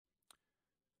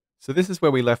So this is where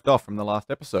we left off from the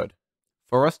last episode.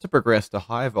 For us to progress to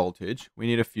high voltage, we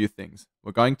need a few things.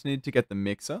 We're going to need to get the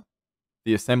mixer,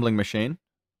 the assembling machine,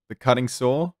 the cutting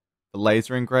saw, the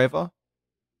laser engraver,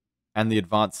 and the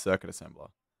advanced circuit assembler.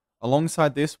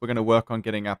 Alongside this, we're going to work on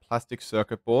getting our plastic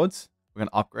circuit boards. We're going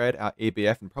to upgrade our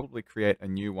EBF and probably create a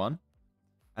new one.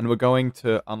 And we're going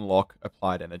to unlock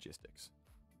applied energistics.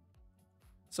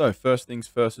 So first things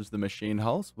first is the machine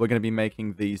hulls. We're going to be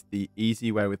making these the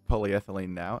easy way with polyethylene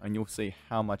now, and you'll see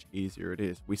how much easier it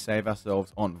is. We save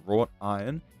ourselves on wrought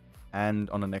iron and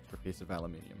on an extra piece of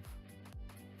aluminium.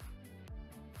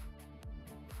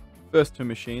 First two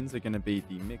machines are going to be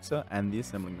the mixer and the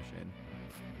assembling machine.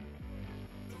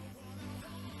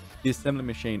 The assembly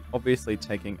machine obviously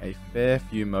taking a fair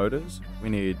few motors. We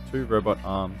need 2 robot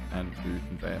arms and 2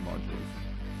 conveyor modules.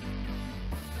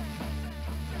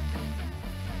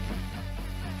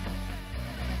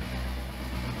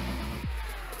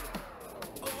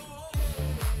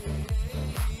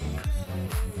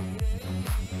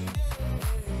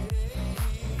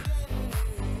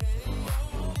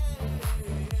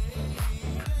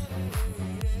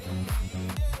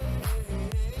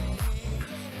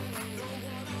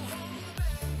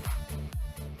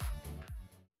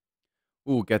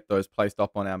 We'll get those placed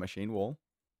up on our machine wall.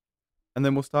 And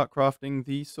then we'll start crafting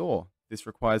the saw. This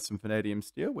requires some vanadium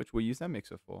steel, which we'll use our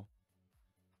mixer for.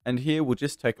 And here we'll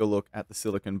just take a look at the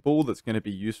silicon ball that's going to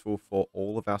be useful for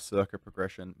all of our circuit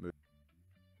progression moves.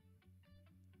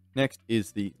 Next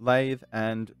is the lathe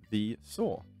and the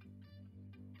saw.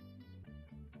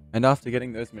 And after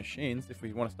getting those machines, if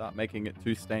we want to start making it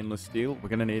to stainless steel, we're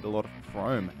going to need a lot of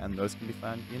chrome, and those can be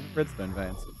found in redstone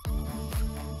veins.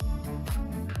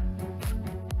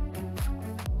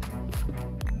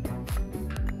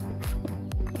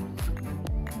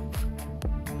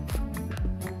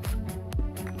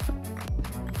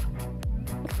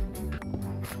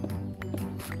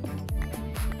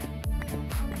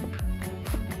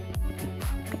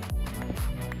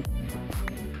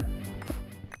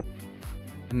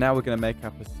 And now we're going to make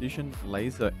our precision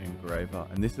laser engraver,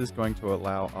 and this is going to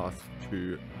allow us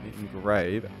to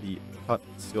engrave the cut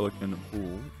silicon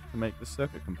ball to make the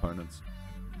circuit components.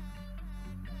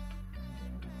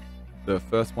 The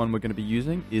first one we're going to be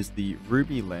using is the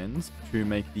ruby lens to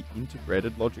make the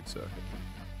integrated logic circuit.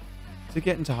 To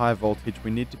get into high voltage,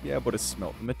 we need to be able to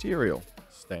smelt the material,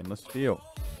 stainless steel.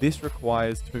 This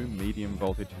requires 2 medium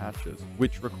voltage hatches,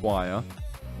 which require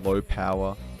low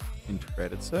power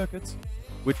integrated circuits,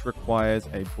 which requires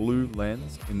a blue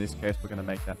lens. In this case, we're going to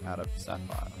make that out of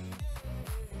sapphire.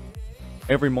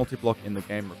 Every multi-block in the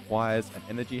game requires an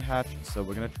energy hatch, so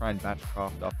we're going to try and batch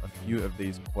craft up a few of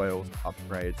these coils to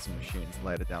upgrade some machines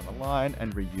later down the line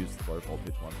and reuse the low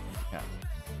voltage ones when we can.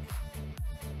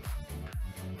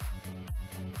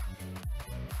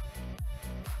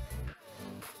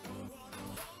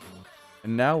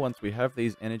 And now once we have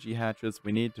these energy hatches,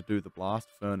 we need to do the blast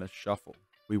furnace shuffle.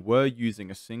 We were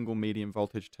using a single medium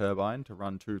voltage turbine to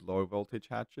run 2 low voltage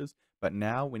hatches, but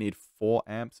now we need 4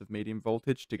 amps of medium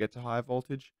voltage to get to high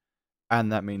voltage,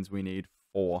 and that means we need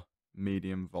 4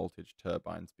 medium voltage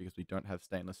turbines because we don't have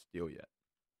stainless steel yet.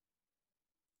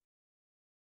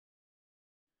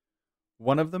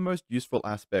 One of the most useful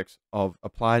aspects of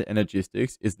applied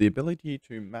energistics is the ability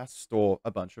to mass store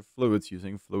a bunch of fluids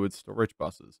using fluid storage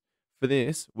buses. For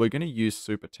this, we're going to use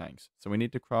super tanks. So we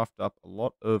need to craft up a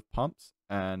lot of pumps,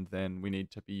 and then we need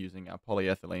to be using our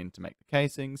polyethylene to make the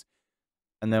casings,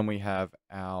 and then we have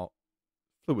our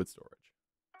fluid storage.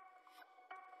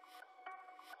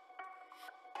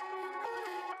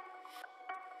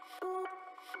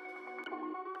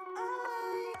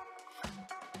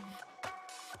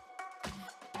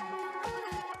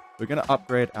 We're going to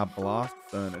upgrade our blast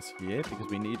furnace here because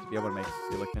we need to be able to make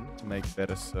silicon to make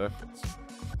better circuits.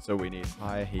 So we need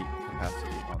higher heat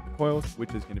capacity on the coils,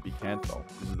 which is going to be Canthol.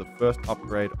 This is the first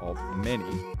upgrade of many,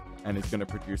 and it's going to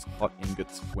produce hot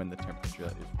ingots when the temperature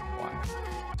is required.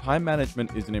 Time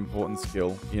management is an important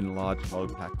skill in large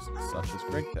load packs such as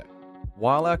Gregtech.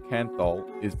 While our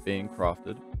Canthol is being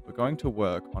crafted, we're going to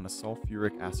work on a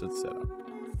sulfuric acid setup.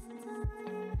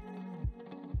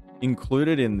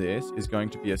 Included in this is going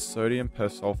to be a sodium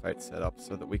persulfate setup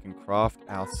so that we can craft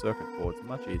our circuit boards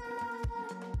much easier.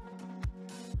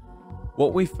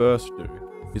 What we first do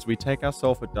is we take our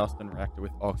sulfur dust and react it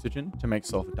with oxygen to make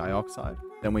sulfur dioxide,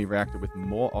 then we react it with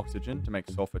more oxygen to make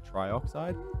sulfur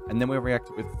trioxide, and then we react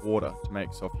it with water to make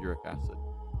sulfuric acid.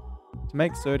 To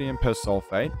make sodium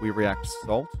persulfate, we react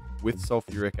salt with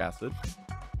sulfuric acid,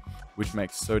 which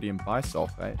makes sodium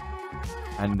bisulfate,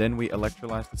 and then we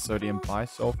electrolyze the sodium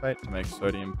bisulfate to make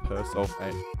sodium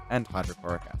persulfate and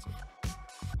hydrochloric acid.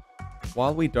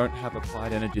 While we don't have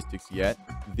applied energistics yet,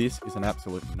 this is an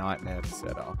absolute nightmare to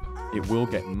set up. It will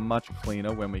get much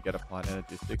cleaner when we get applied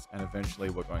energistics, and eventually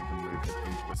we're going to move it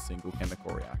into a single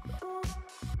chemical reactor.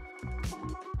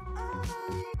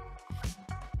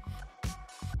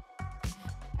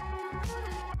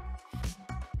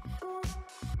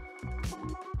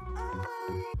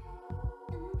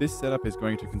 This setup is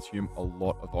going to consume a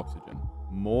lot of oxygen,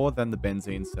 more than the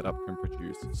benzene setup can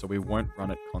produce, so we won't run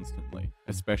it constantly,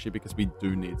 especially because we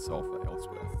do need sulfur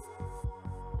elsewhere.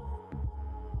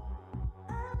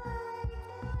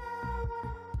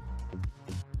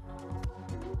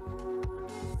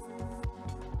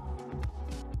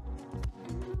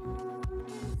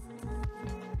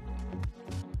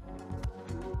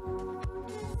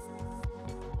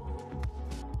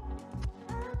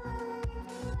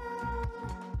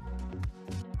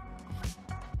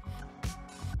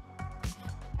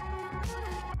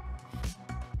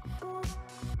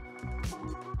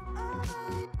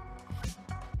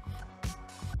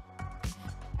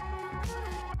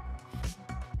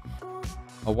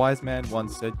 A wise man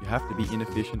once said you have to be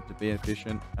inefficient to be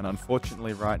efficient, and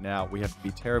unfortunately right now we have to be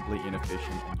terribly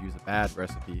inefficient and use a bad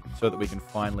recipe so that we can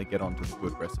finally get onto the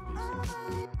good recipes.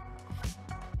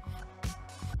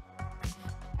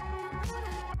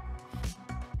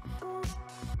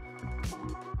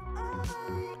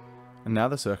 And now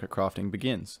the circuit crafting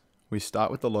begins. We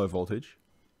start with the low voltage,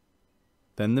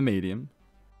 then the medium,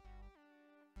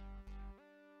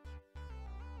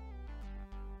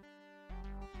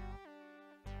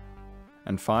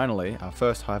 and finally, our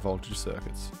first high voltage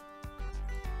circuits.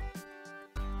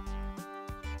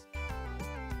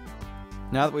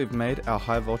 Now that we've made our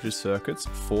high voltage circuits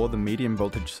for the medium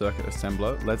voltage circuit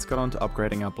assembler, let's get on to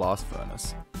upgrading our blast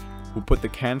furnace. We'll put the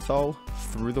canthole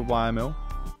through the wire mill,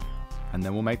 and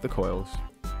then we'll make the coils.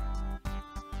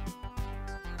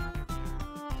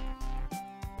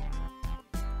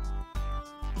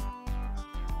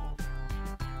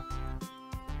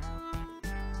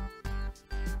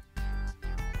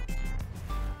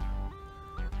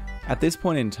 At this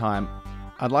point in time,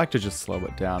 I'd like to just slow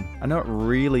it down. I know it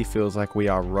really feels like we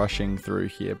are rushing through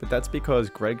here, but that's because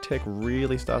Gregtech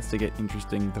really starts to get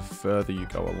interesting the further you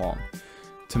go along.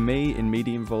 To me, in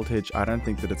medium voltage, I don't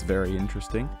think that it's very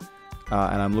interesting,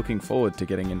 and I'm looking forward to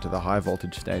getting into the high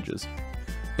voltage stages.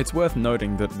 It's worth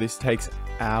noting that this takes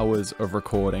hours of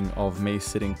recording of me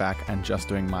sitting back and just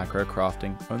doing micro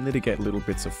crafting, only to get little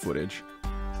bits of footage.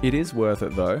 It is worth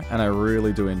it though, and I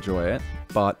really do enjoy it,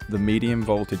 but the medium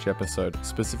voltage episode,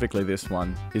 specifically this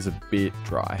one, is a bit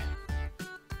dry.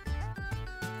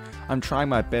 I'm trying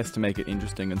my best to make it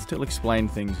interesting and still explain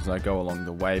things as I go along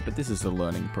the way, but this is a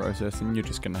learning process and you're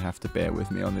just going to have to bear with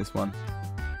me on this one.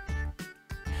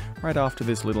 Right after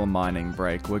this little mining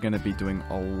break, we're going to be doing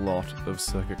a lot of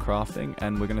circuit crafting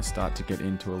and we're going to start to get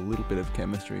into a little bit of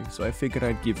chemistry, so I figured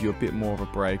I'd give you a bit more of a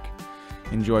break.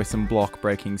 Enjoy some block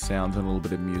breaking sounds and a little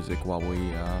bit of music while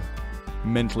we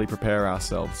mentally prepare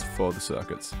ourselves for the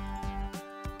circuits.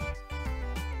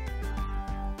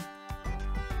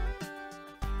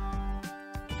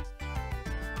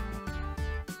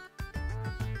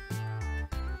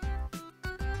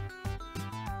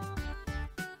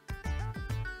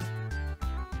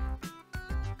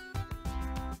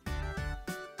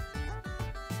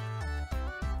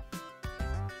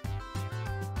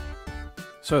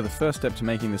 So the first step to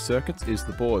making the circuits is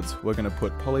the boards. We're going to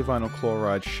put polyvinyl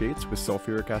chloride sheets with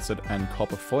sulfuric acid and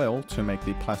copper foil to make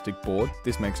the plastic board.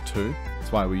 This makes two,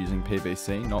 that's why we're using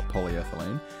PVC, not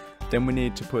polyethylene. Then we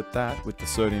need to put that with the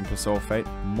sodium persulfate,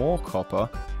 more copper,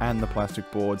 and the plastic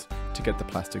boards to get the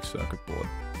plastic circuit board.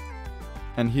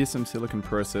 And here's some silicon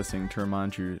processing to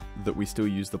remind you that we still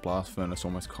use the blast furnace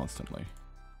almost constantly.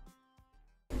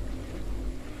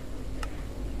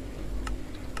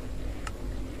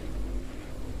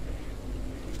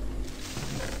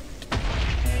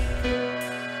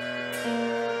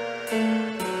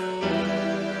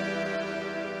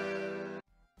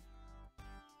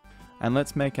 And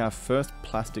let's make our first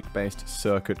plastic-based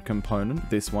circuit component.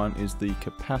 This one is the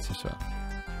capacitor.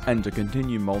 And to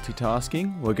continue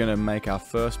multitasking, we're going to make our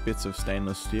first bits of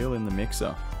stainless steel in the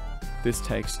mixer. This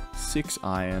takes 6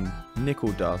 iron,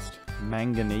 nickel dust,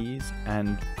 manganese,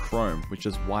 and chrome, which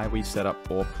is why we set up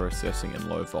ore processing in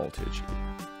low voltage.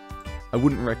 I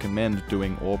wouldn't recommend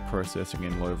doing ore processing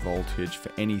in low voltage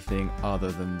for anything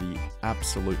other than the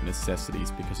absolute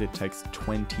necessities because it takes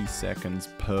 20 seconds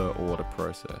per ore to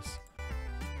process.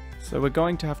 So we're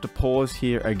going to have to pause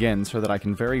here again so that I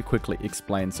can very quickly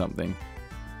explain something.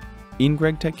 In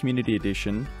Gregtech Community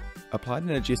Edition, Applied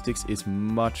Energistics is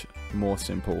much more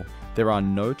simple. There are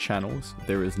no channels,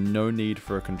 there is no need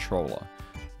for a controller.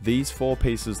 These 4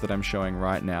 pieces that I'm showing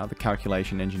right now, the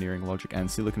calculation, engineering, logic, and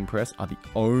silicon press, are the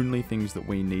only things that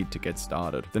we need to get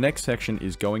started. The next section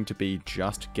is going to be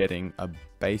just getting a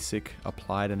basic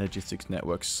applied energistics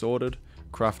network sorted,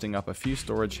 crafting up a few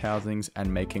storage housings,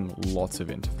 and making lots of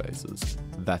interfaces.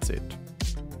 That's it.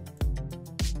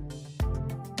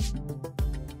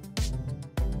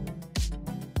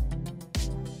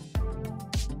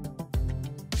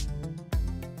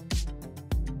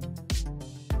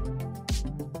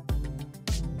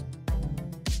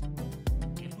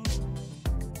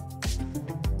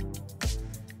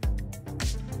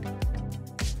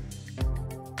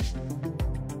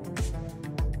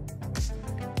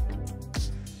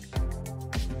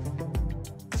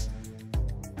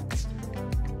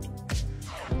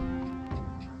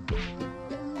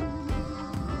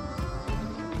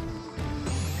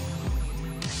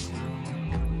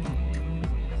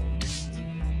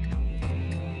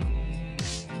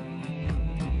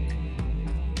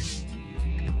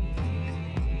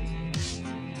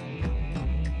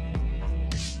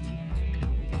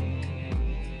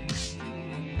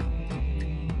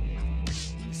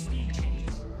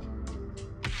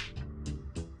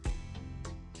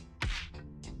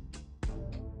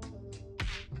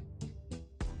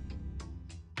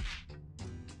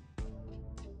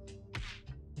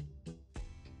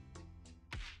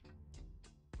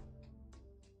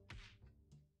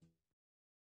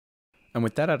 And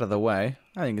with that out of the way,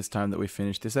 I think it's time that we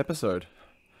finish this episode.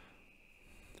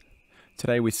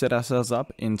 Today we set ourselves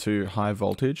up into high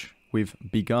voltage. We've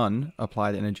begun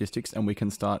applied energistics, and we can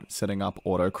start setting up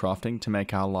auto crafting to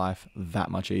make our life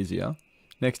that much easier.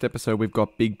 Next episode we've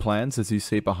got big plans, as you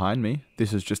see behind me.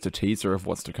 This is just a teaser of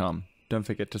what's to come. Don't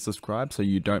forget to subscribe so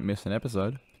you don't miss an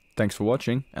episode. Thanks for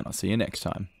watching, and I'll see you next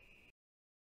time.